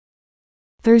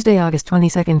Thursday, August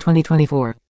 22,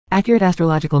 2024. Accurate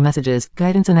astrological messages,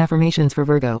 guidance and affirmations for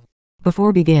Virgo. Before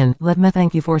we begin, let me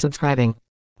thank you for subscribing.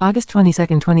 August 22,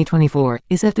 2024,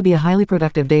 is set to be a highly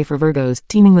productive day for Virgos,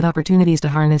 teeming with opportunities to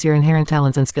harness your inherent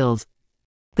talents and skills.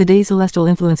 The day's celestial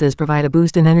influences provide a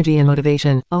boost in energy and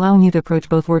motivation, allowing you to approach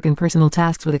both work and personal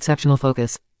tasks with exceptional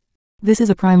focus. This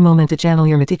is a prime moment to channel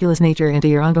your meticulous nature into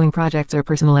your ongoing projects or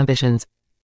personal ambitions.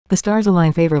 The stars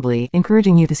align favorably,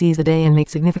 encouraging you to seize the day and make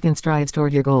significant strides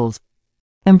toward your goals.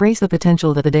 Embrace the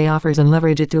potential that the day offers and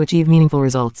leverage it to achieve meaningful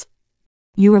results.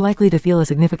 You are likely to feel a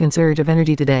significant surge of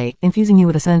energy today, infusing you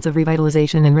with a sense of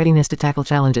revitalization and readiness to tackle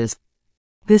challenges.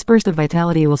 This burst of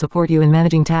vitality will support you in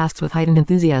managing tasks with heightened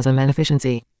enthusiasm and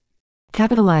efficiency.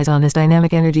 Capitalize on this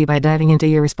dynamic energy by diving into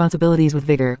your responsibilities with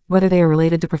vigor, whether they are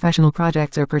related to professional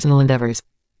projects or personal endeavors.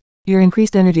 Your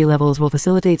increased energy levels will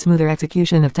facilitate smoother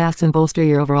execution of tasks and bolster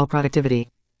your overall productivity.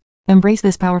 Embrace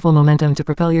this powerful momentum to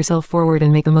propel yourself forward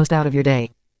and make the most out of your day.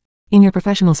 In your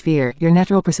professional sphere, your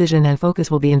natural precision and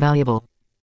focus will be invaluable.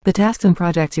 The tasks and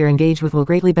projects you're engaged with will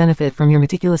greatly benefit from your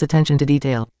meticulous attention to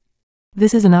detail.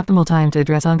 This is an optimal time to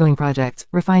address ongoing projects,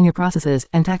 refine your processes,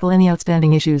 and tackle any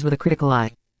outstanding issues with a critical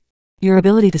eye. Your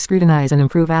ability to scrutinize and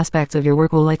improve aspects of your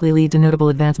work will likely lead to notable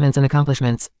advancements and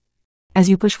accomplishments. As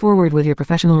you push forward with your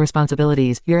professional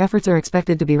responsibilities, your efforts are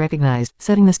expected to be recognized,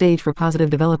 setting the stage for positive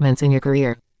developments in your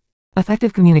career.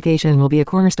 Effective communication will be a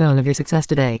cornerstone of your success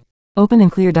today. Open and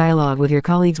clear dialogue with your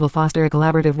colleagues will foster a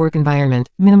collaborative work environment,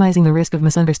 minimizing the risk of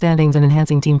misunderstandings and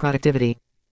enhancing team productivity.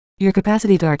 Your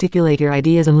capacity to articulate your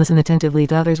ideas and listen attentively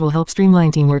to others will help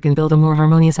streamline teamwork and build a more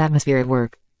harmonious atmosphere at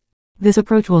work. This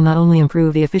approach will not only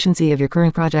improve the efficiency of your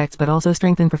current projects but also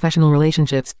strengthen professional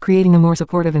relationships, creating a more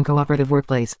supportive and cooperative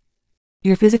workplace.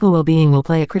 Your physical well-being will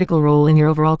play a critical role in your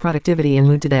overall productivity and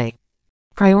mood today.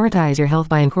 Prioritize your health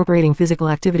by incorporating physical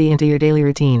activity into your daily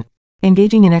routine.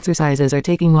 Engaging in exercises or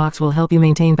taking walks will help you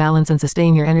maintain balance and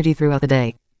sustain your energy throughout the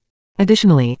day.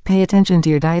 Additionally, pay attention to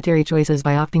your dietary choices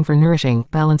by opting for nourishing,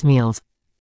 balanced meals.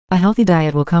 A healthy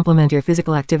diet will complement your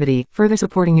physical activity, further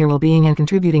supporting your well-being and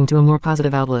contributing to a more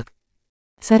positive outlook.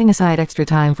 Setting aside extra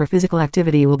time for physical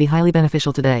activity will be highly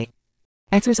beneficial today.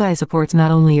 Exercise supports not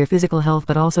only your physical health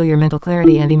but also your mental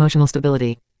clarity and emotional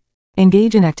stability.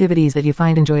 Engage in activities that you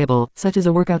find enjoyable, such as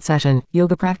a workout session,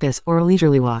 yoga practice, or a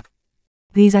leisurely walk.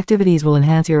 These activities will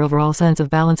enhance your overall sense of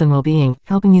balance and well-being,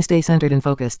 helping you stay centered and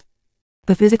focused.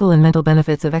 The physical and mental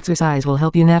benefits of exercise will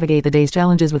help you navigate the day's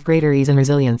challenges with greater ease and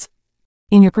resilience.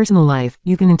 In your personal life,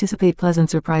 you can anticipate pleasant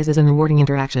surprises and rewarding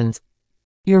interactions.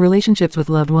 Your relationships with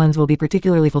loved ones will be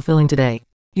particularly fulfilling today.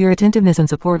 Your attentiveness and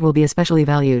support will be especially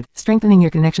valued, strengthening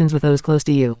your connections with those close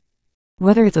to you.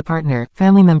 Whether it's a partner,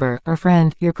 family member, or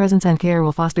friend, your presence and care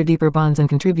will foster deeper bonds and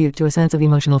contribute to a sense of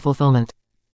emotional fulfillment.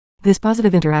 This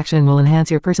positive interaction will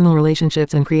enhance your personal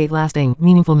relationships and create lasting,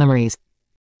 meaningful memories.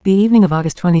 The evening of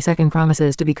August 22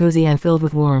 promises to be cozy and filled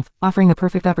with warmth, offering a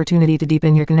perfect opportunity to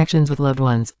deepen your connections with loved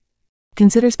ones.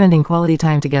 Consider spending quality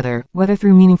time together, whether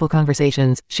through meaningful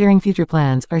conversations, sharing future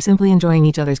plans, or simply enjoying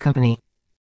each other's company.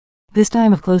 This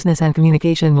time of closeness and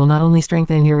communication will not only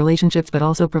strengthen your relationships but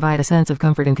also provide a sense of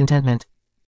comfort and contentment.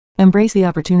 Embrace the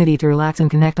opportunity to relax and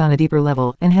connect on a deeper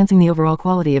level, enhancing the overall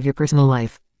quality of your personal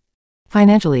life.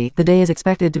 Financially, the day is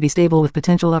expected to be stable with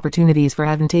potential opportunities for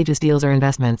advantageous deals or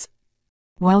investments.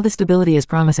 While this stability is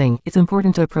promising, it's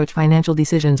important to approach financial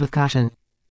decisions with caution.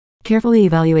 Carefully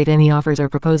evaluate any offers or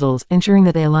proposals, ensuring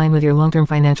that they align with your long-term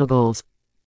financial goals.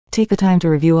 Take the time to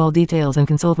review all details and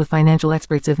consult with financial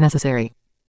experts if necessary.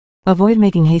 Avoid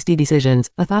making hasty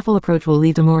decisions. A thoughtful approach will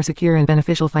lead to more secure and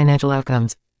beneficial financial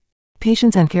outcomes.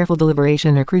 Patience and careful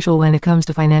deliberation are crucial when it comes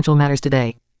to financial matters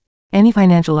today. Any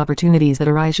financial opportunities that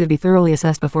arise should be thoroughly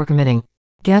assessed before committing.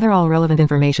 Gather all relevant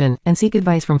information, and seek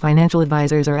advice from financial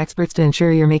advisors or experts to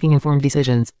ensure you're making informed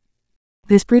decisions.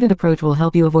 This prudent approach will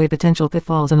help you avoid potential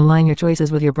pitfalls and align your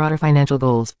choices with your broader financial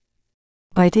goals.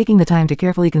 By taking the time to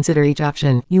carefully consider each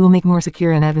option, you will make more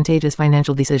secure and advantageous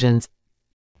financial decisions.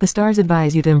 The stars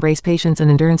advise you to embrace patience and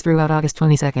endurance throughout August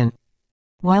 22.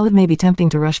 While it may be tempting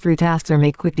to rush through tasks or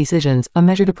make quick decisions, a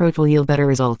measured approach will yield better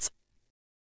results.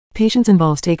 Patience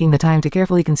involves taking the time to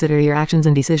carefully consider your actions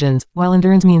and decisions, while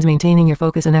endurance means maintaining your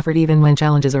focus and effort even when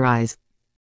challenges arise.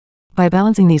 By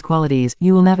balancing these qualities,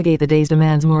 you will navigate the day's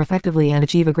demands more effectively and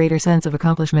achieve a greater sense of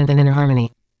accomplishment and inner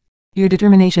harmony. Your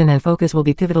determination and focus will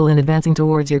be pivotal in advancing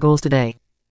towards your goals today.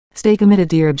 Stay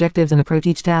committed to your objectives and approach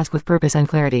each task with purpose and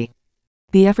clarity.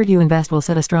 The effort you invest will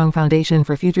set a strong foundation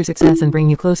for future success and bring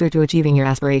you closer to achieving your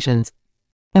aspirations.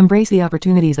 Embrace the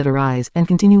opportunities that arise and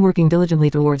continue working diligently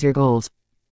towards your goals.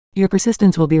 Your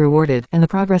persistence will be rewarded, and the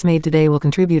progress made today will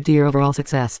contribute to your overall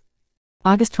success.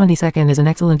 August 22nd is an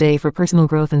excellent day for personal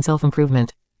growth and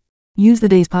self-improvement. Use the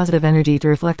day's positive energy to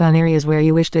reflect on areas where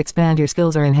you wish to expand your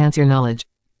skills or enhance your knowledge.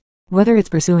 Whether it's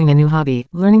pursuing a new hobby,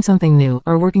 learning something new,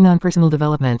 or working on personal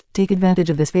development, take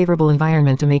advantage of this favorable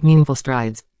environment to make meaningful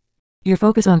strides. Your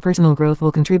focus on personal growth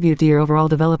will contribute to your overall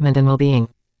development and well-being.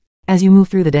 As you move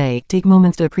through the day, take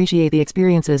moments to appreciate the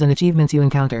experiences and achievements you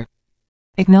encounter.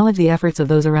 Acknowledge the efforts of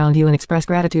those around you and express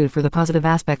gratitude for the positive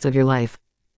aspects of your life.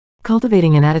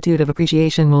 Cultivating an attitude of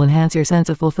appreciation will enhance your sense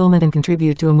of fulfillment and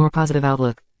contribute to a more positive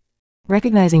outlook.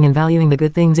 Recognizing and valuing the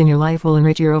good things in your life will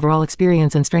enrich your overall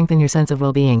experience and strengthen your sense of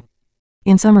well-being.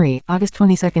 In summary, August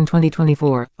 22,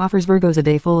 2024, offers Virgos a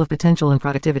day full of potential and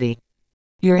productivity.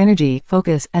 Your energy,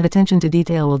 focus, and attention to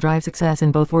detail will drive success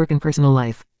in both work and personal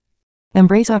life.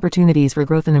 Embrace opportunities for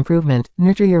growth and improvement,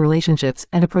 nurture your relationships,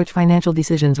 and approach financial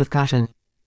decisions with caution.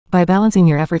 By balancing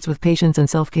your efforts with patience and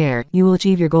self-care, you will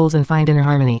achieve your goals and find inner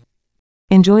harmony.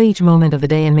 Enjoy each moment of the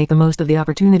day and make the most of the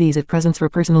opportunities it presents for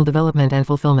personal development and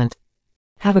fulfillment.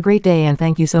 Have a great day and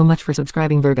thank you so much for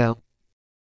subscribing, Virgo.